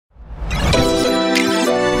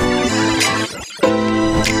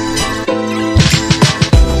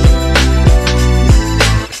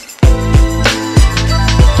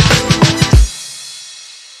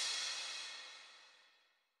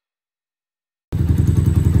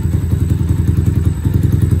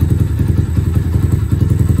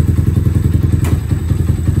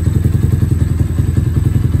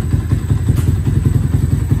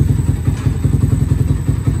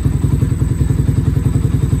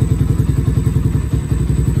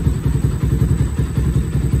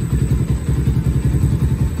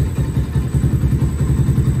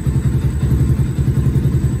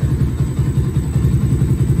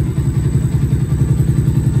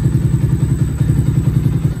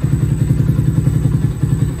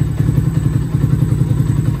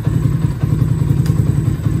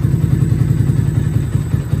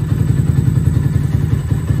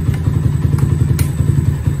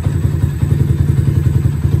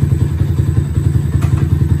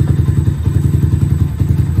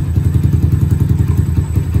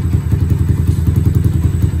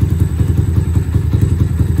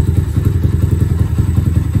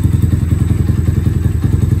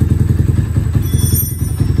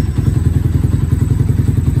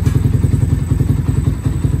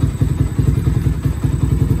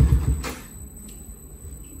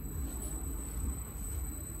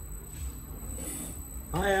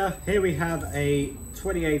Here we have a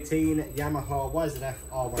 2018 Yamaha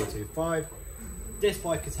YZF-R125. This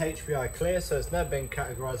bike is HPI clear, so it's never been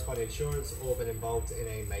categorised by the insurance or been involved in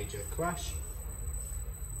a major crash.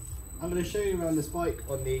 I'm going to show you around this bike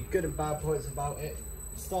on the good and bad points about it.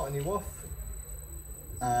 Starting you off,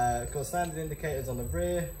 got standard indicators on the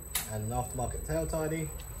rear and an aftermarket tail tidy.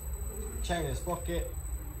 Chain and sprocket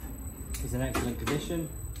is in excellent condition.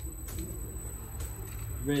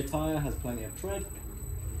 Rear tyre has plenty of tread.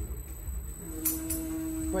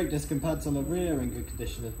 Brake disc and pads on the rear are in good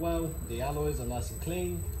condition as well. The alloys are nice and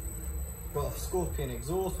clean. Got a Scorpion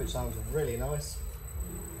exhaust, which sounds really nice.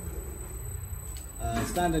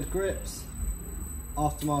 Standard grips,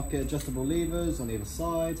 aftermarket adjustable levers on either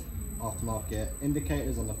side, aftermarket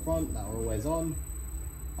indicators on the front that are always on,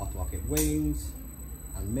 aftermarket wings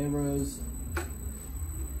and mirrors,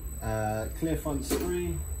 clear front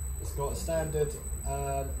screen. It's got a standard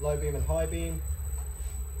low beam and high beam,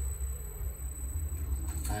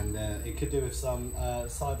 and it could do with some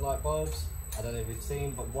side light bulbs. I don't know if you've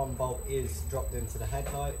seen, but one bulb is dropped into the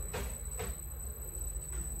headlight,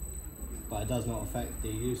 but it does not affect the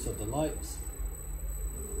use of the lights.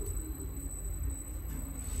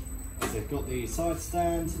 They've got the side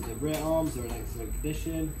stands, the rear arms are in excellent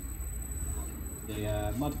condition.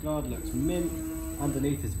 The mudguard looks mint.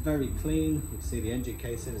 Underneath is very clean. You can see the engine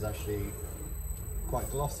casing is actually quite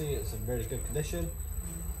glossy. It's in really good condition.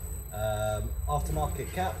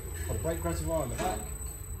 Aftermarket cap for the brake reservoir on the back.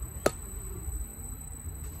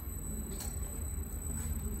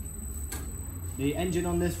 The engine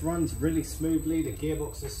on this runs really smoothly. The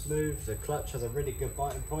gearbox is smooth. The clutch has a really good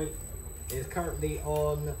biting point. It is currently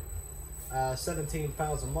on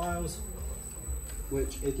 17,000 miles,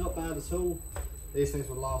 which is not bad at all. These things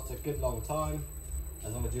will last a good long time.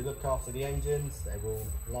 As long as you look after the engines, they will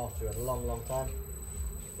last you a long time.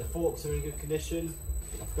 The forks are in good condition.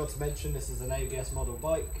 I forgot to mention this is an ABS model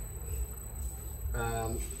bike.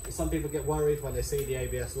 Some people get worried when they see the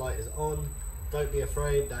ABS light is on. Don't be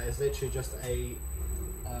afraid, that is literally just a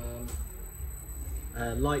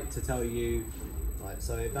light to tell you, right,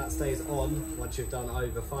 so if that stays on once you've done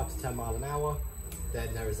over 5 to 10 miles an hour,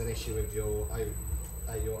 then there is an issue with your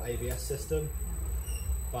ABS system.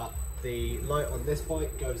 But the light on this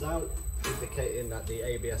bike goes out, indicating that the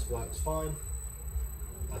ABS works fine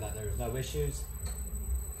and that there is no issues.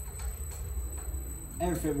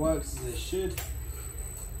 Everything works as it should.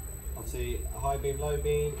 Obviously, a high beam, low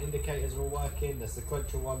beam, indicators are all working. The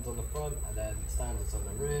sequential ones on the front and then standards on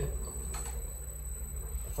the rear.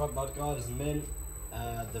 The front mudguard is mint.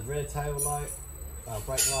 The rear tail light,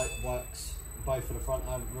 brake light works both for the front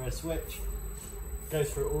and rear switch. Goes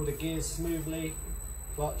through all the gears smoothly.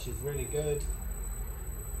 Clutch is really good.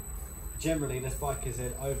 Generally, this bike is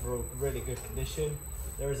in overall really good condition.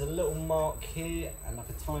 There is a little mark here and like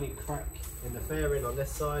a tiny crack in the fairing on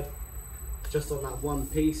this side, just on that one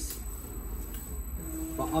piece.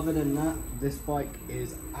 But other than that, this bike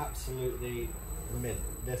is absolutely mint.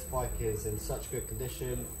 This bike is in such good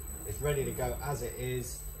condition. It's ready to go as it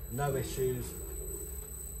is, no issues.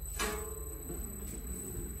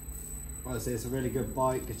 Honestly, it's a really good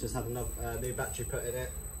bike. It's just had another new battery put in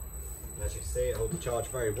it. And as you can see, it holds the charge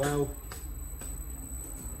very well.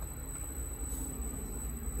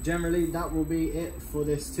 Generally, that will be it for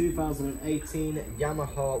this 2018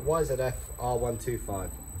 Yamaha YZF-R125.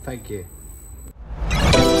 Thank you.